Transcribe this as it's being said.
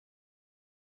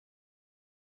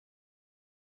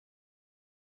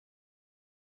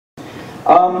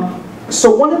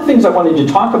So one of the things I wanted to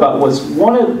talk about was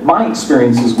one of my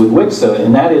experiences with WICSA,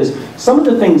 and that is some of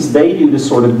the things they do to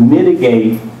sort of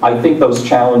mitigate, I think, those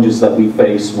challenges that we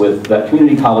face with, that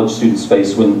community college students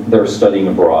face when they're studying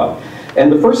abroad.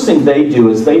 And the first thing they do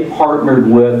is they partnered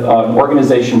with an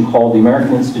organization called the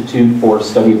American Institute for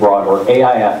Study Abroad, or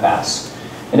AIFS.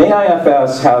 And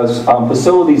AIFS has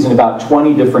facilities in about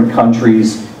 20 different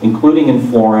countries, including in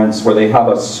Florence, where they have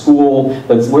a school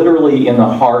that's literally in the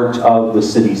heart of the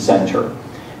city center.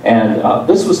 And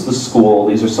this was the school.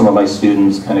 These are some of my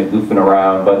students kind of goofing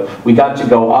around, but we got to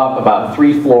go up about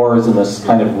 3 floors in this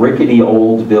kind of rickety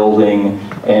old building.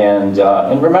 And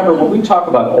remember, when we talk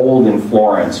about old in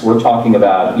Florence, we're talking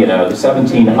about, you know, the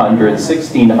 1700s,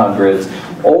 1600s.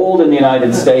 Old in the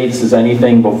United States is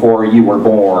anything before you were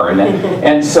born.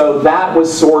 And so that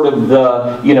was sort of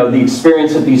the, you know, the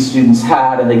experience that these students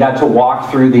had, and they got to walk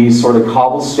through these sort of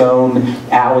cobblestone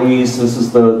alleys. This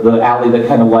is the alley that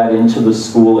kind of led into the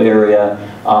school area,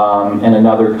 and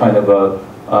another kind of a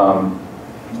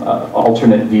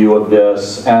alternate view of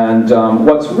this. And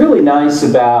what's really nice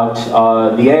about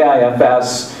the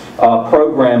AIFS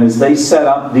program is they set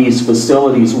up these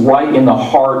facilities right in the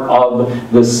heart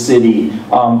of the city.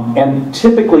 And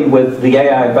typically with the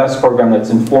AIFS program that's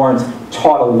in Florence,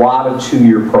 taught a lot of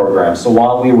 2-year programs. So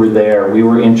while we were there, we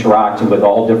were interacting with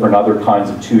all different other kinds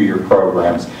of 2-year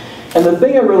programs. And the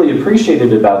thing I really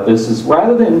appreciated about this is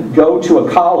rather than go to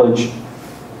a college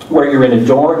where you're in a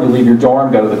dorm, you leave your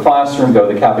dorm, go to the classroom, go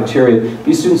to the cafeteria,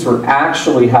 these students were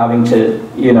actually having to,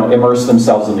 you know, immerse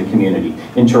themselves in the community,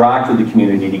 interact with the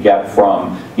community to get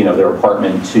from, you know, their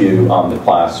apartment to the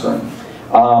classroom.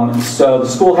 So the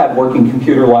school had working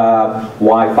computer lab,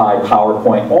 Wi-Fi,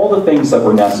 PowerPoint, all the things that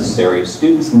were necessary. If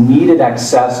students needed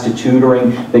access to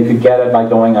tutoring, they could get it by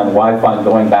going on Wi-Fi and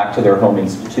going back to their home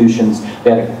institutions. They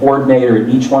had a coordinator at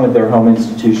each one of their home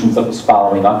institutions that was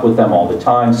following up with them all the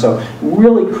time. So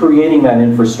really creating that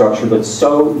infrastructure that's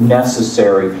so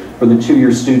necessary for the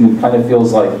 2-year student who kind of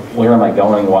feels like, where am I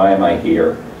going? Why am I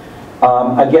here?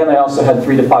 Again, I also had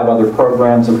 3 to 5 other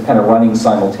programs that were kind of running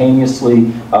simultaneously.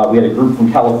 We had a group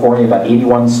from California, about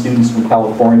 81 students from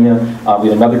California. We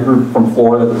had another group from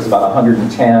Florida that was about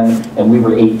 110, and we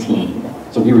were 18.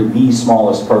 So we were the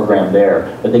smallest program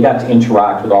there. But they got to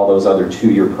interact with all those other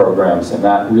 2-year programs, and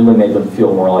that really made them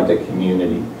feel more like a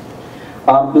community.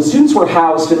 The students were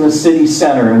housed in the city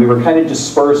center, and we were kind of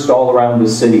dispersed all around the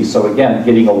city. So again,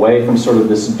 getting away from sort of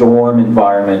this dorm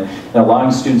environment and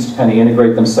allowing students to kind of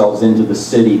integrate themselves into the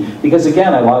city. Because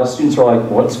again, a lot of students were like,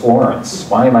 what's Florence?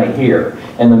 Why am I here?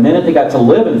 And the minute they got to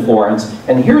live in Florence,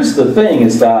 and here's the thing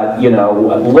is that, you know,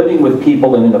 living with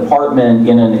people in an apartment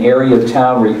in an area of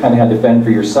town where you kind of had to fend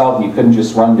for yourself, you couldn't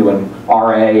just run to an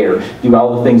RA or do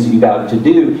all the things that you got to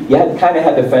do. You kind of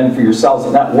had to fend for yourselves,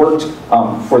 and that worked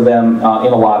for them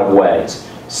in a lot of ways.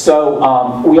 So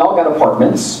we all got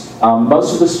apartments.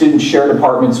 Most of the students shared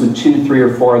apartments with 2, 3,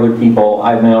 or 4 other people.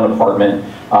 I had my own apartment,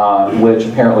 which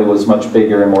apparently was much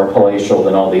bigger and more palatial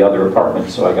than all the other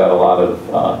apartments, so I got a lot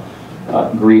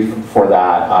of grief for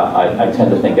that. I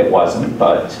tend to think it wasn't,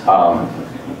 but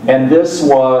and this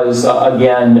was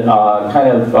again kind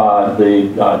of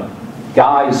the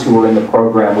guys who were in the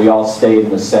program. We all stayed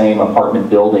in the same apartment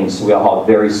building, so we all had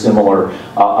very similar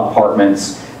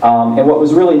apartments. And what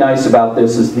was really nice about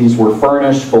this is these were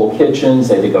furnished, full kitchens.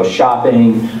 They had to go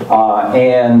shopping,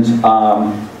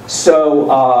 so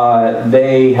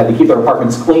they had to keep their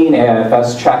apartments clean.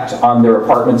 AIFS checked on their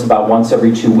apartments about once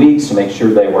every 2 weeks to make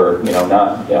sure they were, you know,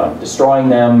 not destroying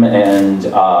them. And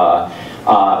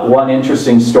one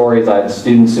interesting story is I had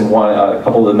students in a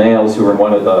couple of the males who were in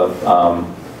one of the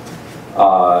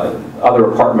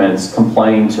other apartments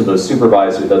complained to the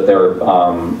supervisor that their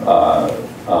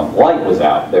light was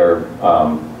out.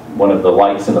 One of the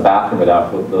lights in the bathroom was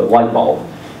out with the light bulb.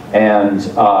 And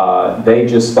they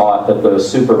just thought that the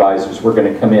supervisors were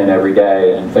going to come in every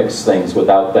day and fix things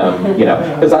without them, you know,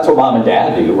 because that's what mom and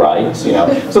dad do, right? You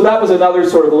know, so that was another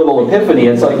sort of little epiphany.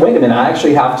 It's like, wait a minute, I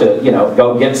actually have to, you know,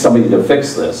 go get somebody to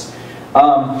fix this.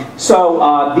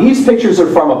 These pictures are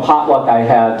from a potluck I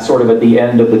had sort of at the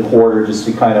end of the quarter, just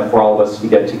to kind of, for all of us to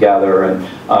get together. And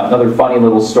another funny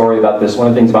little story about this, one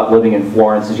of the things about living in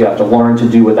Florence is you have to learn to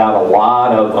do without a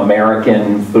lot of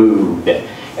American food.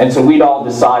 And so we'd all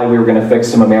decided we were going to fix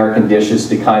some American dishes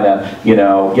to kind of, you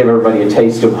know, give everybody a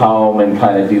taste of home and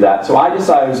kind of do that. So I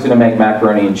decided I was going to make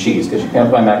macaroni and cheese, because you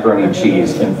can't find macaroni and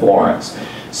cheese in Florence.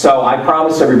 So I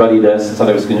promised everybody this and said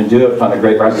I was going to do it, found a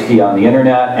great recipe on the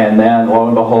internet, and then lo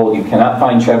and behold, you cannot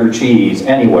find cheddar cheese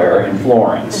anywhere in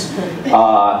Florence,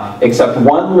 except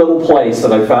one little place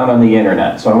that I found on the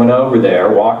internet. So I went over there,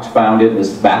 found it in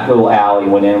this back little alley,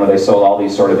 went in where they sold all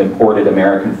these sort of imported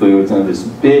American foods, and this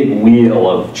big wheel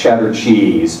of cheddar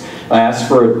cheese. I asked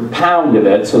for a pound of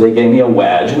it, so they gave me a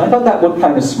wedge, and I thought that looked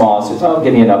kind of small, so I said, oh,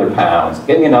 give me another pound. So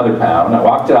give me another pound. I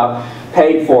walked it up,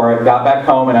 paid for it, got back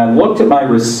home, and I looked at my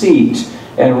receipt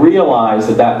and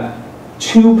realized that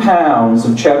 2 pounds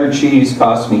of cheddar cheese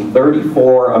cost me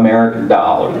 34 American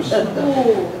dollars.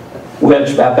 Which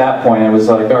at that point I was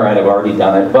like, all right, I've already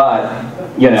done it, but,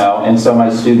 you know, and so my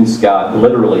students got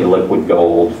literally liquid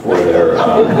gold for their,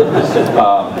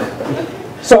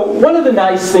 so one of the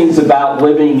nice things about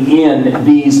living in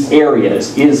these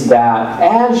areas is that,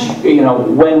 as you know,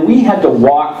 when we had to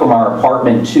walk from our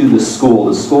apartment to the school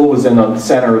was in the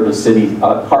center of the city,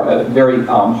 very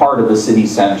heart of the city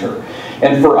center.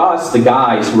 And for us, the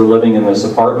guys who were living in this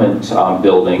apartment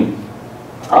building,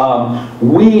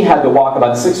 we had to walk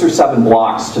about 6 or 7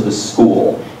 blocks to the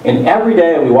school. And every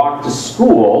day we walked to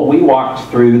school, we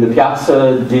walked through the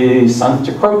Piazza di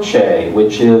Santa Croce,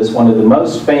 which is one of the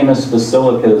most famous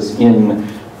basilicas in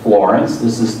Florence.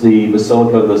 This is the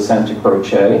Basilica of the Santa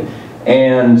Croce.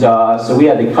 And so we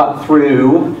had to cut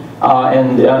through.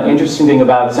 Interesting thing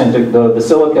about the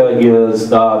Basilica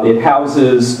is it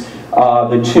houses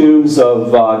the tombs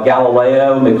of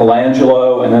Galileo,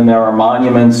 Michelangelo, and then there are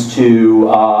monuments to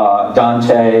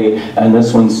Dante, and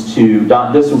this one's to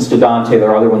Dante. There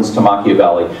are other ones to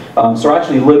Machiavelli. So we're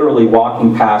actually literally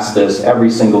walking past this every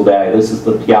single day. This is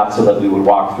the piazza that we would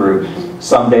walk through.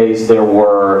 Some days there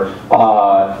were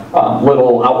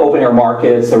little open-air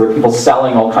markets. There were people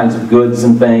selling all kinds of goods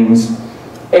and things.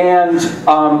 And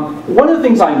one of the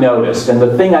things I noticed, and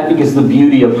the thing I think is the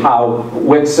beauty of how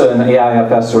WICSA and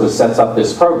AIFS sort of sets up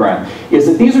this program, is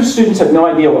that these are students who had no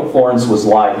idea what Florence was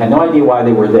like, had no idea why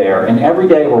they were there, and every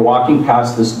day we're walking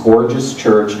past this gorgeous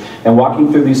church and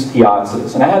walking through these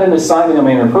piazzas. And I had an assignment in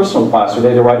my interpersonal class where they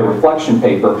had to write a reflection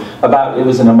paper about, it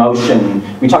was an emotion,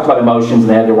 we talked about emotions, and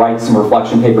they had to write some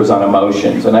reflection papers on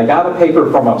emotions. And I got a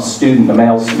paper from a student, a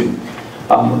male student,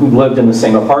 who lived in the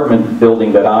same apartment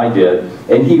building that I did,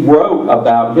 and he wrote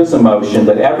about his emotion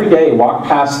that every day he walked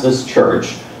past this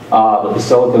church, the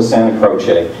Basilica of Santa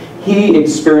Croce, he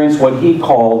experienced what he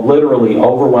called literally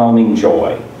overwhelming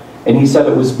joy. And he said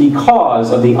it was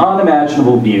because of the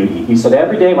unimaginable beauty. He said,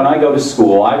 every day when I go to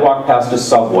school, I walk past a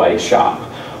Subway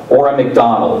shop, or a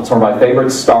McDonald's, or my favorite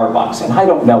Starbucks, and I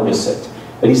don't notice it.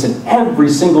 But he said, every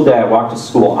single day I walk to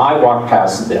school, I walk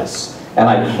past this, and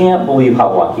I can't believe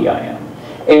how lucky I am.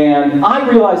 And I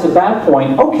realized at that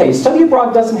point, okay, study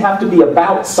abroad doesn't have to be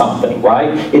about something,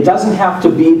 right? It doesn't have to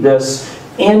be this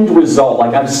end result,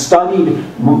 like I've studied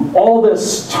all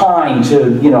this time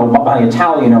to, you know, my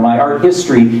Italian or my art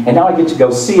history, and now I get to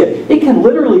go see it. It can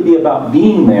literally be about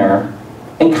being there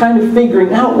and kind of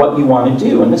figuring out what you want to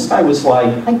do. And this guy was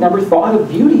like, I never thought of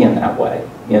beauty in that way,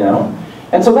 you know?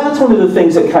 And so that's one of the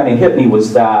things that kind of hit me,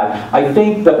 was that I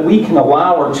think that we can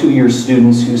allow our two-year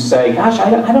students who say, gosh, I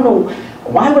don't know,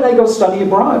 why would I go study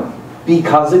abroad?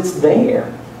 Because it's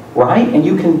there, right? And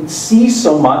you can see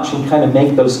so much and kind of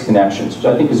make those connections, which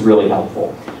I think is really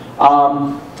helpful.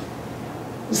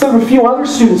 So there were a few other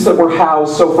students that were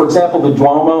housed. So for example, the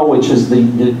Duomo, which is the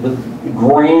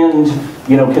grand,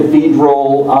 you know,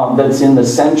 cathedral that's in the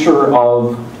center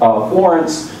of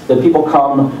Florence, that people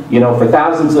come, you know, for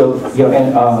thousands of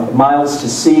miles to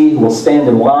see, who will stand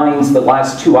in lines that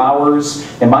last 2 hours.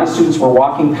 And my students were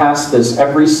walking past this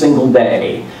every single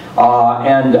day.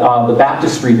 The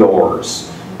baptistry doors.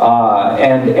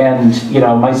 And you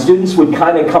know, my students would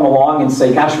kind of come along and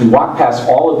say, gosh, we walked past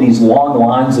all of these long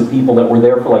lines of people that were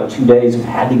there for like 2 days who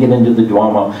had to get into the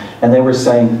Duomo. And they were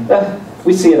saying,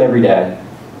 we see it every day.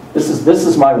 This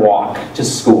is my walk to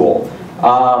school.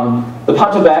 The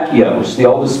Ponte Vecchio, which is the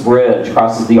oldest bridge,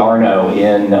 crosses the Arno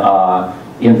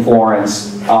in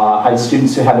Florence. I had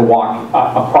students who had to walk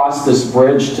across this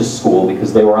bridge to school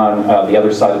because they were on the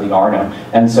other side of the Arno.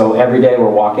 And so every day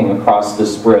we're walking across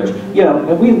this bridge. You know,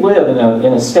 and we live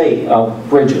in a state of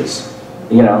bridges.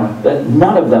 You know, that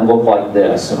none of them look like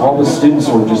this. And all the students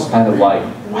were just kind of like,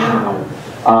 wow.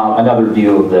 Another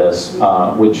view of this,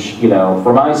 which, you know,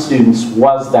 for my students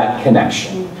was that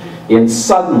connection. And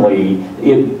suddenly,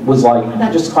 it was like, I'm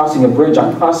not just crossing a bridge,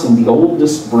 I'm crossing the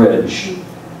oldest bridge.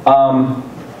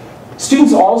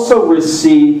 Students also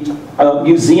received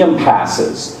museum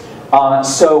passes.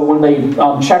 So when they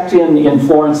checked in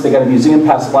Florence, they got a museum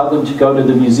pass, allowed them to go to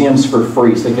the museums for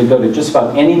free. So they could go to just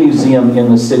about any museum in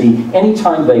the city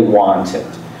anytime they wanted.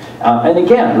 And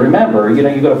again, remember, you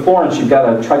go to Florence, you've got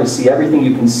to try to see everything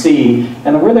you can see.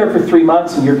 And we're there for 3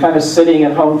 months, and you're kind of sitting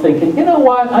at home thinking, you know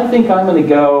what, I think I'm going to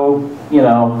go,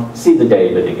 see the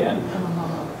David again.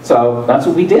 So that's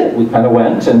what we did. We kind of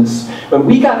went, and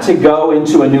we got to go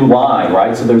into a new line,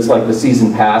 right? So there's like the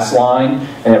season pass line,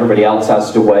 and everybody else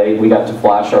has to wait. We got to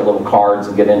flash our little cards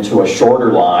and get into a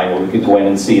shorter line where we could go in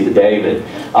and see the David.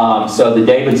 So the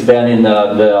David's been in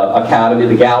the Academy,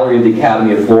 the Gallery of the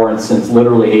Academy of Florence since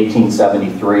literally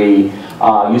 1873.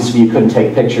 Used to be you couldn't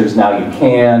take pictures, now you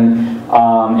can.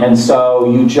 And so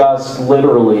you just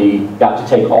literally got to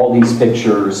take all these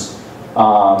pictures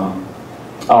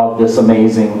of this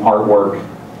amazing artwork.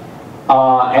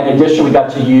 In addition, we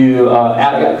got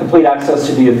to complete access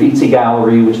to the Uffizi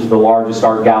Gallery, which is the largest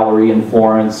art gallery in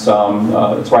Florence.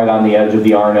 It's right on the edge of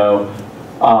the Arno,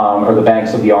 or the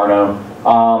banks of the Arno,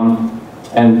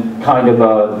 and kind of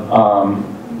a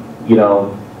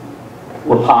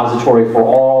repository for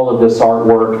all of this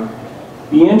artwork.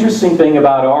 The interesting thing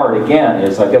about art, again,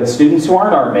 is I've got students who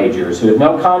aren't art majors, who have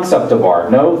no concept of art,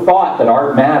 no thought that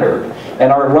art mattered.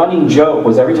 And our running joke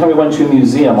was every time we went to a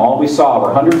museum, all we saw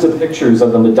were hundreds of pictures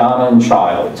of the Madonna and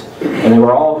Child. And they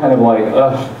were all kind of like,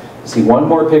 ugh, see one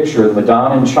more picture of the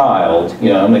Madonna and Child,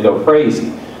 and they go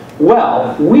crazy.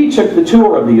 Well, we took the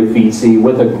tour of the Uffizi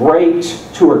with a great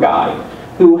tour guide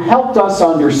who helped us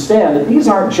understand that these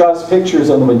aren't just pictures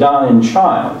of the Madonna and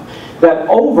Child. That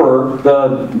over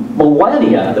the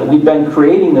millennia that we've been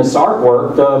creating this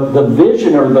artwork, the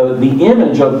vision or the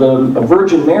image of the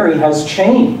Virgin Mary has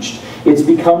changed. It's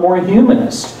become more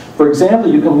humanist. For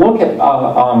example, you can look at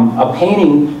a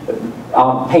painting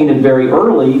painted very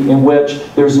early in which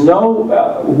there's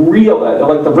no real,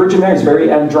 like the Virgin Mary is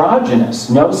very androgynous,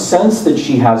 no sense that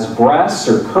she has breasts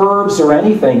or curves or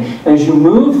anything. And as you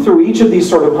move through each of these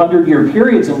sort of 100-year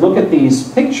periods and look at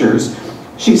these pictures,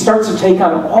 she starts to take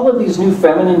on all of these new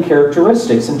feminine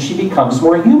characteristics, and she becomes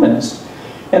more humanist.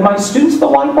 And my students, the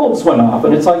light bulbs went off,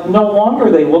 and it's like no longer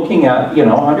are they looking at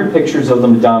 100 pictures of the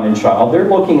Madonna and Child. They're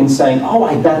looking and saying, oh,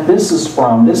 I bet this is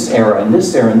from this era and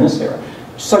this era and this era.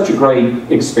 Such a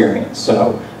great experience.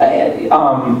 So, the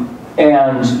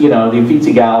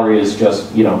Uffizi Gallery is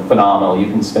just phenomenal.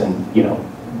 You can spend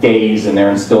days in there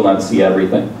and still not see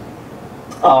everything.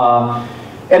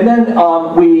 And then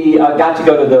we got to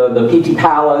go to the Pitti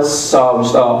Palace, which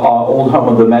is the old home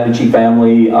of the Medici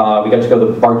family. We got to go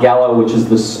to Bargello, which is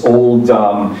this old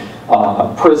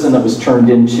prison that was turned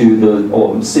into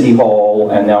the city hall,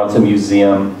 and now it's a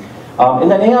museum.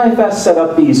 And then AIFS set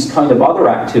up these kind of other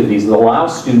activities that allow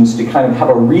students to kind of have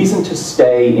a reason to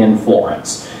stay in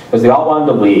Florence. Because they all wanted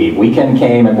to leave. Weekend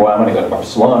came and, boy, I'm going to go to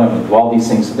Barcelona, I'm going to do all these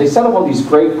things. So they set up all these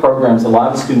great programs that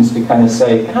allow students to kind of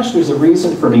say, gosh, there's a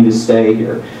reason for me to stay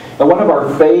here. And one of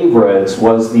our favorites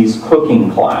was these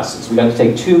cooking classes. We got to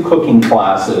take 2 cooking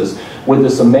classes with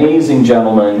this amazing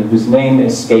gentleman whose name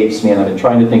escapes me, and I've been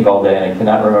trying to think all day and I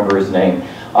cannot remember his name.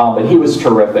 But he was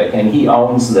terrific, and he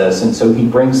owns this, and so he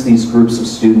brings these groups of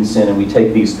students in and we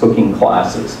take these cooking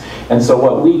classes. And so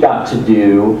what we got to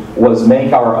do was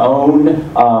make our own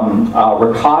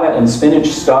ricotta and spinach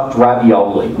stuffed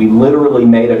ravioli. We literally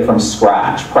made it from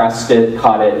scratch, pressed it,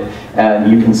 cut it,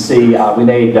 and you can see we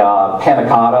made panna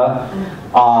cotta.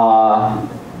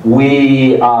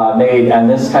 We made, and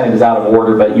this kind of is out of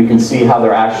order, but you can see how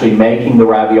they're actually making the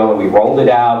ravioli. We rolled it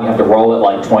out. You have to roll it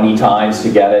like 20 times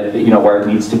to get it, where it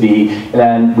needs to be. And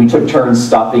then we took turns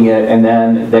stuffing it, and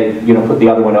then they, put the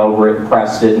other one over it,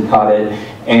 pressed it, and cut it.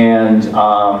 And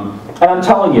I'm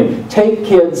telling you, take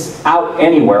kids out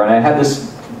anywhere. And I had this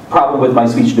problem with my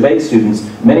speech debate students.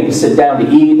 The minute you sit down to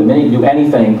eat, the minute you do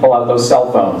anything, pull out those cell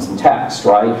phones and text,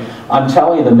 right? I'm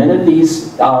telling you, the minute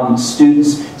these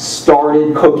students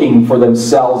started cooking for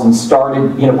themselves and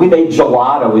started, we made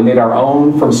gelato. We made our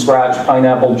own from scratch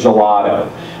pineapple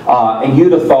gelato. And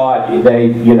you'd have thought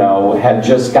they, had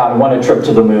just won a trip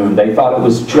to the moon. They thought it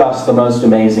was just the most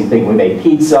amazing thing. We made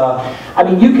pizza. I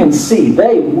mean, you can see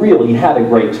they really had a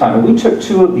great time. And we took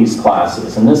 2 of these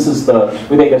classes, and this is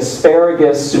we made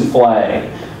asparagus souffle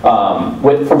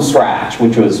from scratch,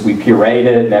 which was, we pureed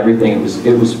it and everything.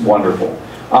 It was wonderful.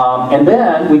 And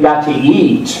then we got to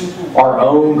eat our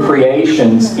own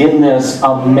creations in this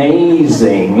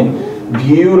amazing,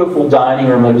 beautiful dining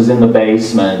room that was in the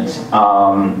basement,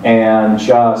 and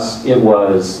just, it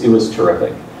was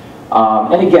terrific.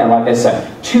 And again, like I said,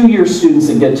 2-year students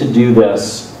that get to do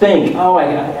this think, oh,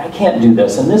 I can't do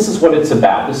this, and this is what it's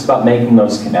about. This is about making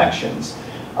those connections.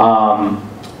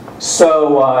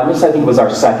 This I think was our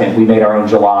second. We made our own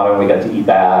gelato, and we got to eat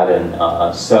that,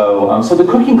 and so the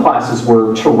cooking classes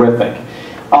were terrific.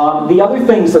 The other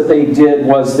things that they did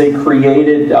was they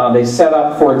created, they set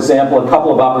up, for example, a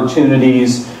couple of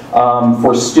opportunities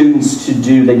for students to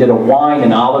do. They did a wine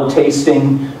and olive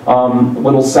tasting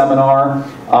little seminar.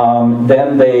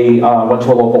 Then they went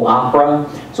to a local opera.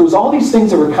 So it was all these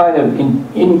things that were kind of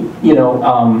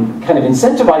kind of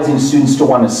incentivizing students to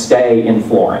want to stay in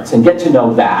Florence and get to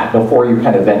know that before you're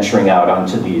kind of venturing out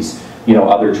onto these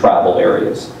other travel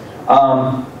areas.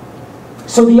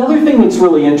 So the other thing that's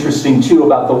really interesting too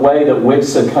about the way that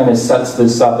WICSA kind of sets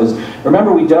this up is,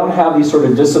 remember, we don't have these sort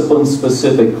of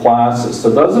discipline-specific classes. So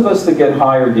those of us that get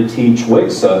hired to teach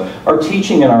WICSA are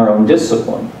teaching in our own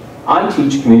discipline. I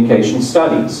teach communication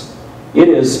studies. It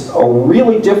is a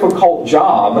really difficult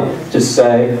job to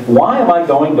say, why am I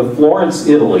going to Florence,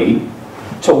 Italy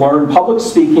to learn public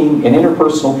speaking and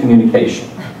interpersonal communication?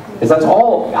 Because that's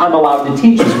all I'm allowed to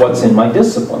teach is what's in my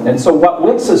discipline. And so what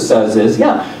WICSA says is,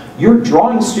 yeah, you're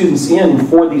drawing students in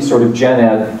for these sort of gen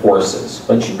ed courses,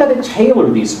 but you've got to tailor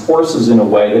these courses in a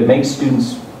way that makes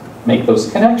students make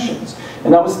those connections.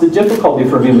 And that was the difficulty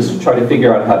for me, was to try to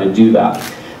figure out how to do that.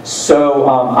 So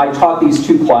I taught these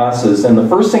two classes, and the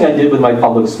first thing I did with my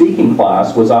public speaking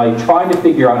class was I tried to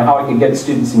figure out how I could get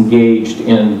students engaged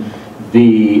in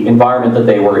the environment that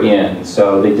they were in.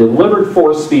 So they delivered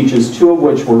 4 speeches, 2 of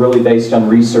which were really based on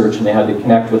research, and they had to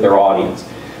connect with their audience.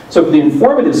 So for the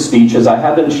informative speeches, I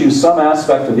had them choose some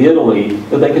aspect of Italy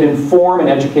that they could inform and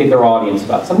educate their audience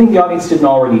about, something the audience didn't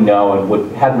already know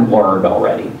and hadn't learned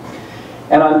already.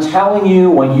 And I'm telling you,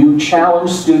 when you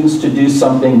challenge students to do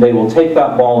something, they will take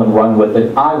that ball and run with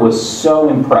it. I was so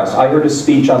impressed. I heard a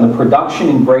speech on the production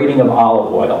and grading of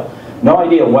olive oil. No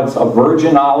idea what's a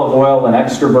virgin olive oil and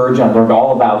extra virgin. I learned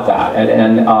all about that.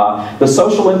 And the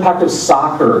social impact of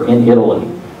soccer in Italy,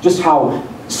 just how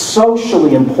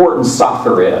socially important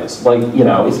soccer is. Like,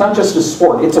 it's not just a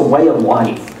sport, it's a way of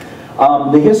life.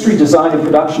 The history, design, and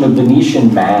production of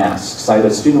Venetian masks. I had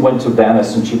a student who went to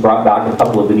Venice and she brought back a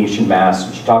couple of Venetian masks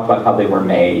and she talked about how they were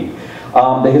made.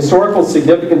 The historical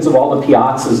significance of all the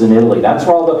piazzas in Italy. That's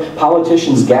where all the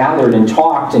politicians gathered and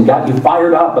talked and got you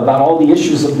fired up about all the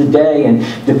issues of the day, and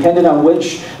depending on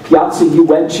which piazza you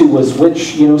went to was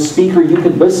which speaker you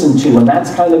could listen to, and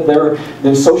that's kind of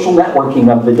their social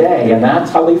networking of the day, and that's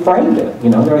how they framed it.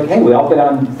 They're like, hey, we all get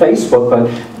on Facebook, but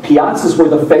piazzas were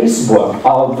the Facebook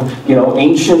of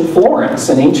ancient Florence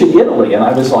and ancient Italy, and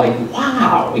I was like,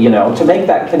 wow, to make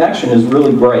that connection is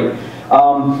really great.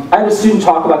 I had a student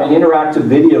talk about an interactive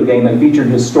video game that featured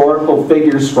historical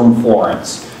figures from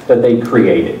Florence that they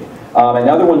created.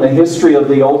 Another one, the history of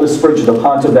the oldest bridge, the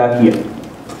Ponte Vecchio.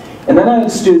 And then I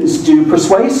had students do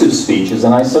persuasive speeches,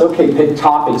 and I said, okay, pick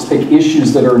topics, pick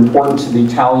issues that are important to the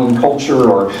Italian culture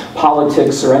or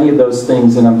politics or any of those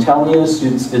things, and I'm telling you,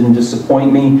 students didn't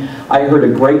disappoint me. I heard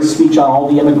a great speech on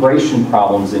all the immigration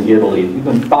problems in Italy. If you've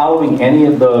been following any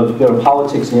of the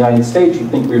politics in the United States,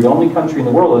 you'd think we're the only country in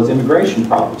the world that has immigration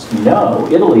problems. No,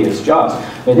 Italy is just,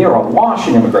 they're awash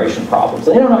in immigration problems.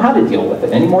 They don't know how to deal with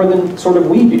it any more than sort of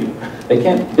we do. They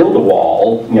can't build a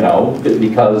wall,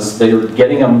 because they're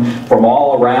getting them from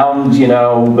all around,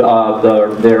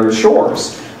 their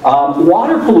shores.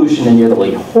 Water pollution in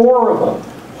Italy, horrible,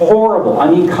 horrible.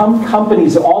 I mean,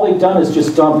 companies, all they've done is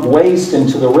just dump waste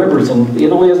into the rivers, and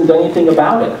Italy hasn't done anything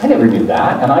about it. I never knew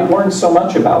that, and I learned so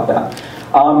much about that.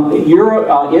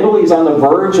 Italy's on the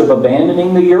verge of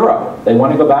abandoning the euro. They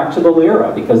want to go back to the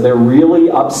lira because they're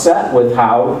really upset with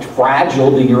how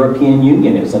fragile the European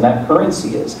Union is and that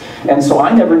currency is. And so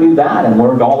I never knew that and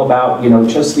learned all about,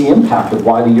 just the impact of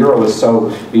why the euro is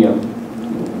so,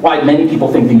 why many people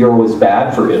think the euro is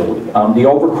bad for Italy. The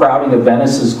overcrowding of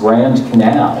Venice's Grand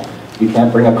Canal. You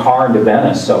can't bring a car into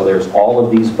Venice, so there's all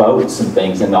of these boats and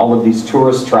things and all of these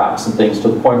tourist traps and things to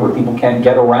the point where people can't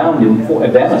get around in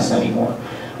Venice anymore.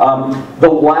 The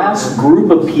last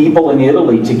group of people in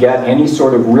Italy to get any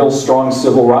sort of real strong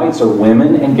civil rights are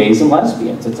women and gays and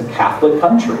lesbians. It's a Catholic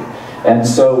country. And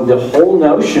so the whole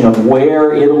notion of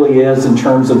where Italy is in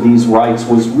terms of these rights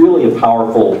was really a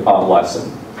powerful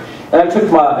lesson. And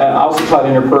I also taught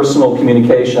interpersonal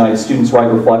communication. I had students write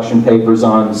reflection papers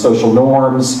on social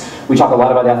norms. We talk a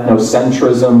lot about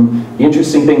ethnocentrism. The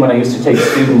interesting thing, when I used to take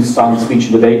students on speech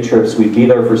and debate trips, we'd be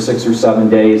there for 6 or 7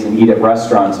 days and eat at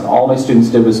restaurants, and all my students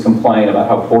did was complain about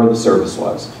how poor the service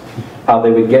was. How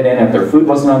they would get in, if their food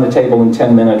wasn't on the table in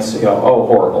 10 minutes, oh,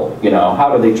 horrible.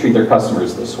 How do they treat their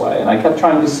customers this way? And I kept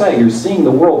trying to say, you're seeing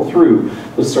the world through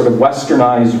this sort of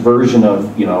westernized version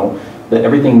of, that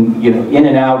everything, in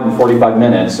and out in 45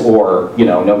 minutes, or,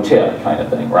 no tip kind of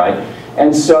thing, right?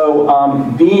 And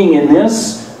so being in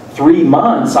this 3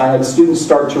 months, I had students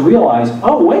start to realize,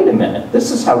 oh, wait a minute,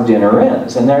 this is how dinner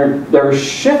is. And they're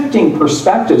shifting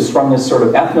perspectives from this sort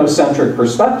of ethnocentric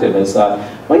perspective as,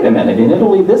 wait a minute, in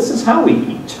Italy, this is how we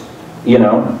eat. You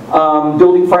know,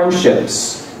 building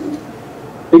friendships.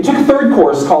 They took a third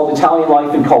course called Italian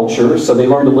Life and Culture, so they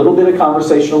learned a little bit of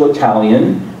conversational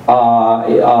Italian.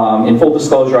 In full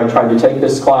disclosure, I tried to take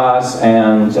this class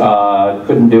and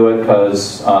couldn't do it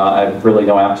because I have really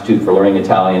no aptitude for learning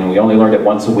Italian. We only learned it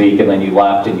once a week, and then you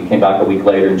left and you came back a week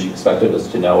later and she expected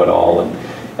us to know it all, and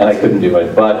I couldn't do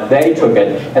it. But they took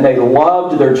it, and they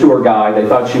loved their tour guide. They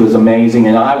thought she was amazing,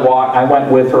 and I went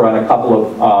with her on a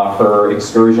couple of her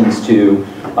excursions to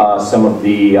some of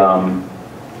the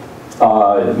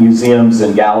museums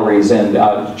and galleries, and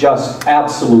just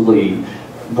absolutely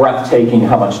breathtaking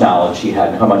how much knowledge she had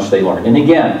and how much they learned. And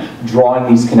again, drawing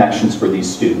these connections for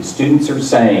these students. Students are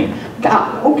saying,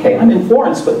 God, okay, I'm in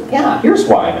Florence, but yeah, here's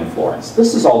why I'm in Florence.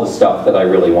 This is all the stuff that I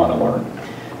really want to learn.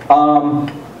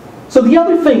 So the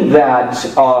other thing that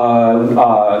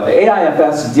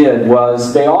AIFS did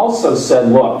was they also said,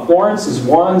 look, Florence is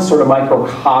one sort of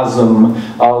microcosm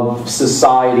of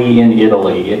society in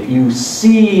Italy. If you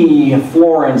see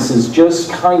Florence as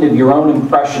just kind of your own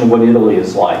impression of what Italy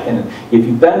is like, and if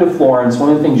you've been to Florence, one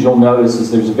of the things you'll notice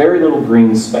is there's very little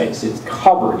green space. It's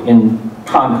covered in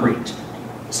concrete.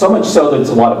 So much so that it's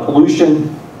a lot of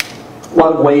pollution, a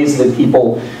lot of ways that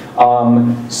people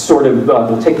sort of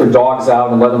will take their dogs out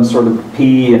and let them sort of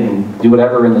pee and do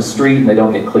whatever in the street, and they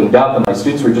don't get cleaned up. And my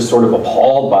students were just sort of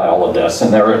appalled by all of this,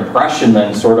 and their impression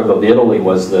then sort of Italy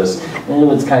was this,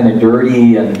 it's kind of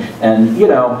dirty, and you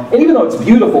know, and even though it's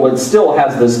beautiful, it still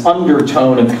has this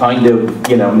undertone of kind of,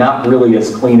 you know, not really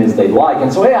as clean as they'd like.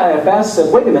 And so AIFS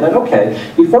said, wait a minute,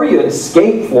 okay, before you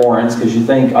escape Florence because you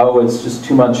think, oh, it's just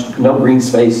too much, no green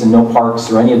space and no parks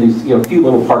or any of these, you know, few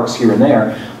little parks here and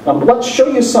there, let's show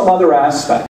you some other aspects.